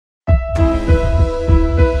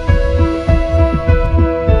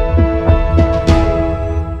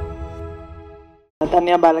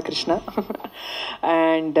Dhanya Balakrishna.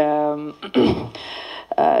 And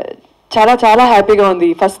చాలా చాలా హ్యాపీగా ఉంది.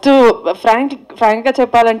 ఫస్ట్ ఫ్రాంక్గా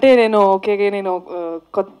చెప్పాలంటే నేను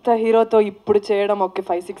కొత్త హీరోతో ఇప్పుడు చేయడం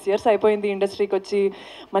 5-6 years అయిపోయింది ఇండస్ట్రీకి వచ్చి.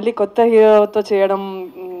 మళ్ళీ కొత్త హీరోతో చేయడం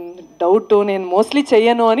డౌట్, నేను మోస్ట్లీ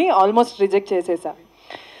చెయ్యను అని ఆల్మోస్ట్ రిజెక్ట్ చేసేసా.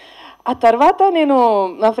 ఆ తర్వాత నేను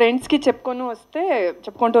నా ఫ్రెండ్స్కి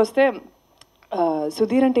చెప్పుకుంటూ వస్తే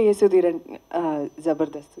సుధీర్ అంటే ఏ సుధీర్ అంటే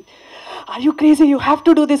Jabardasth, are you crazy, you have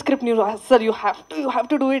to do this script, sir you have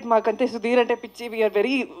to do it, మాకంటే సుధీర్ అంటే పిచ్చి, we are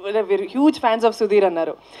very huge fans of Sudheer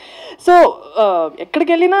అన్నారు. సో ఎక్కడికి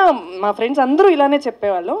వెళ్ళినా మా ఫ్రెండ్స్ అందరూ ఇలానే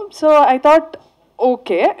చెప్పేవాళ్ళు. So I thought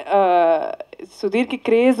okay సుధీర్కి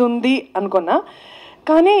craze ఉంది అనుకున్నా.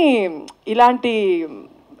 కానీ ఇలాంటి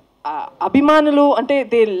అభిమానులు అంటే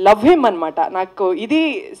దే లవ్ హిమ్ అనమాట. నాకు ఇది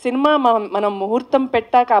సినిమా మనం ముహూర్తం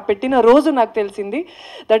పెట్టిన రోజు నాకు తెలిసింది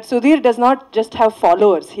that Sudheer does not just have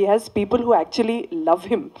followers, he has people who actually love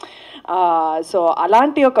him. So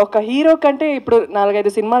అలాంటి ఒక హీరో కంటే ఇప్పుడు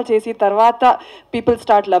 4-5 సినిమాలు చేసి తర్వాత people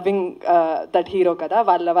start loving that hero కదా,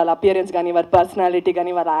 వాళ్ళ అపియరెన్స్ కానీ, వాళ్ళ పర్సనాలిటీ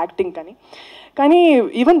కానీ, వాళ్ళ యాక్టింగ్ కానీ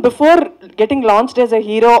even before getting launched as a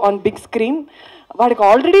hero on big screen వాడికి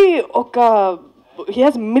already he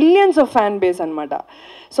has millions of fan base అనమాట.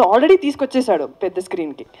 సో ఆల్రెడీ తీసుకొచ్చేసాడు పెద్ద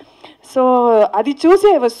స్క్రీన్కి. సో అది చూసి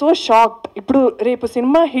ఐ వాజ్ సో షాక్డ్. ఇప్పుడు రేపు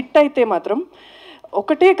సినిమా హిట్ అయితే మాత్రం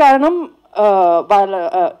ఒకటే కారణం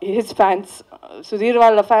హిస్ ఫ్యాన్స్, సుధీర్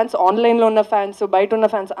వాళ్ళ ఫ్యాన్స్, ఆన్లైన్లో ఉన్న ఫ్యాన్స్, బయట ఉన్న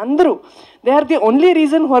ఫ్యాన్స్ అందరూ, they are the only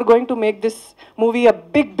reason who are going to make this movie a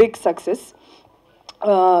big success.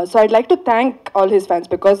 So I'd like to thank all his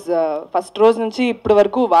fans because first రోజు నుంచి ఇప్పటి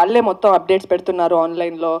వరకు వాళ్ళే మొత్తం అప్డేట్స్ పెడుతున్నారు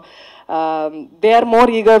ఆన్లైన్లో. They are more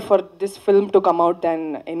eager for this film to come out than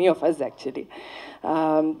any of us actually.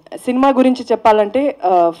 Cinema గురించి చెప్పాలంటే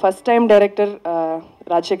first time director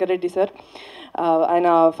Rajasekhar Reddy sir, ఆయన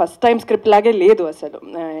ఫస్ట్ టైం స్క్రిప్ట్ లాగే లేదు అసలు.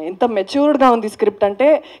 ఎంత మెచ్యూర్డ్గా ఉంది స్క్రిప్ట్ అంటే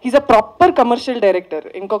he's a proper commercial director.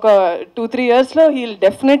 ఇంకొక 2-3 yearsలో heal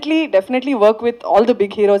definitely work with all the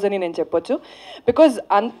big heroes అని నేను చెప్పొచ్చు. బికాజ్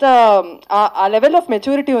అంత ఆ లెవెల్ ఆఫ్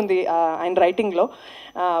మెచ్యూరిటీ ఉంది ఆయన రైటింగ్లో.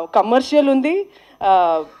 కమర్షియల్ ఉంది,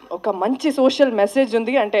 ఒక మంచి సోషల్ మెసేజ్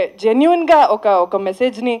ఉంది. అంటే జెన్యున్గా ఒక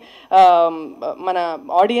మెసేజ్ని మన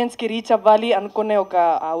ఆడియన్స్కి రీచ్ అవ్వాలి అనుకునే ఒక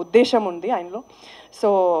ఉద్దేశం ఉంది ఆయనలో. So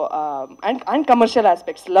and commercial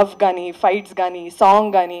aspects, love కానీ, ఫైట్స్ కానీ, సాంగ్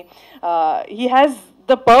కానీ, he has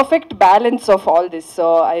the perfect balance of all this. So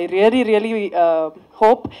I really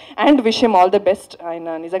hope and wish him all the best.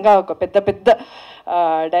 ఆయన నిజంగా ఒక పెద్ద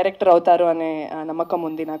డైరెక్టర్ అవుతారు అనే నమ్మకం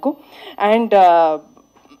ఉంది నాకు. And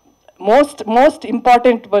most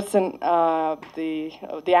important person,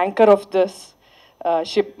 the anchor of this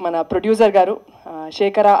ship, మన ప్రొడ్యూసర్ గారు,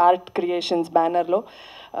 శేఖర ఆర్ట్ క్రియేషన్స్ బ్యానర్లో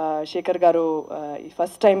శేఖర్ గారు ఈ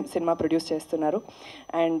ఫస్ట్ టైం సినిమా ప్రొడ్యూస్ చేస్తున్నారు.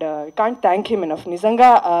 And can't thank him enough. నిజంగా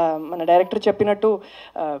మన డైరెక్టర్ చెప్పినట్టు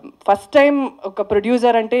ఫస్ట్ టైం ఒక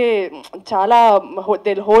ప్రొడ్యూసర్ అంటే చాలా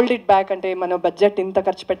దే హోల్డ్ ఇట్ బ్యాక్, అంటే మన బడ్జెట్ ఇంత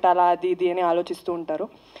ఖర్చు పెట్టాలా అది ఇది అని ఆలోచిస్తూ ఉంటారు.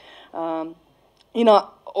 ఈయన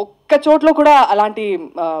ఒక్క చోట్లో కూడా అలాంటి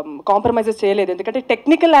కాంప్రమైజెస్ చేయలేదు. ఎందుకంటే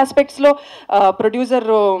టెక్నికల్ ఆస్పెక్ట్స్లో ప్రొడ్యూసర్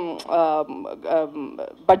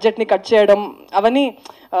బడ్జెట్ని కట్ చేయడం అవన్నీ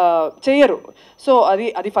చేయరు. సో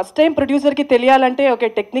అది ఫస్ట్ టైం ప్రొడ్యూసర్కి తెలియాలంటే ఓకే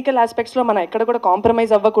టెక్నికల్ ఆస్పెక్ట్స్లో మనం ఎక్కడ కూడా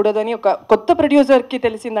కాంప్రమైజ్ అవ్వకూడదు అని ఒక కొత్త ప్రొడ్యూసర్కి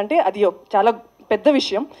తెలిసిందంటే అది చాలా పెద్ద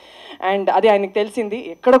విషయం. అండ్ అది ఆయనకు తెలిసింది,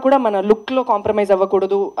 ఎక్కడ కూడా మన లుక్లో కాంప్రమైజ్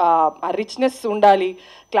అవ్వకూడదు, ఆ రిచ్నెస్ ఉండాలి,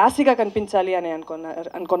 క్లాసీగా కనిపించాలి అని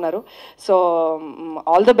అనుకున్నారు. So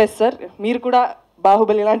all the best sir. మీరు కూడా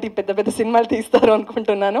బాహుబలి లాంటి పెద్ద సినిమాలు తీస్తారు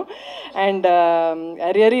అనుకుంటున్నాను. And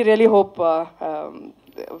I really hope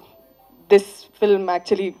this film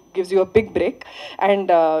actually gives you a big break. And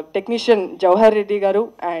technician Jawhar Reddy garu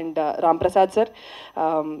and Ram Prasad sir,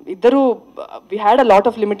 iddaru we had a lot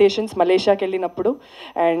of limitations Malaysia ki ellinappudu,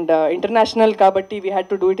 and international kabatti we had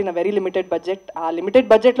to do it in a very limited budget. Aa limited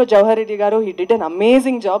budget lo Jawhar Reddy garu, he did an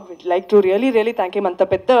amazing job. We'd like to really thank him. anta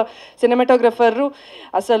pedda cinematographer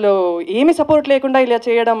asalu emi support lekunda ila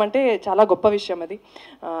cheyadam ante chaala goppa vishayam adi.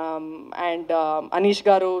 And Anish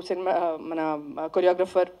garu cinema mana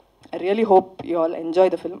choreographer, I really hope you all enjoy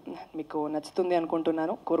the film. మీకు నచ్చుతుంది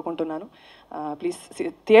అనుకుంటున్నాను, కోరుకుంటున్నాను. Please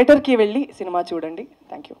థియేటర్కి వెళ్ళి cinema చూడండి.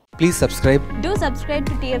 Thank you. Please subscribe. Do subscribe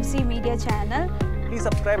to TFC Media channel. Please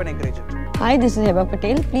subscribe and encourage it. Hi, this is Heba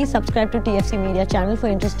Patel. Please subscribe to TFC Media channel for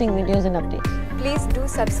interesting videos and updates. Please do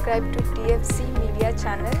subscribe to TFC Media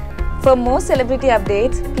channel. For more celebrity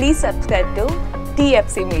updates, please subscribe to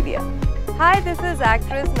TFC Media. Hi, this is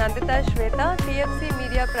actress Nandita Shweta, TFC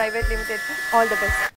Media Private Limited. All the best.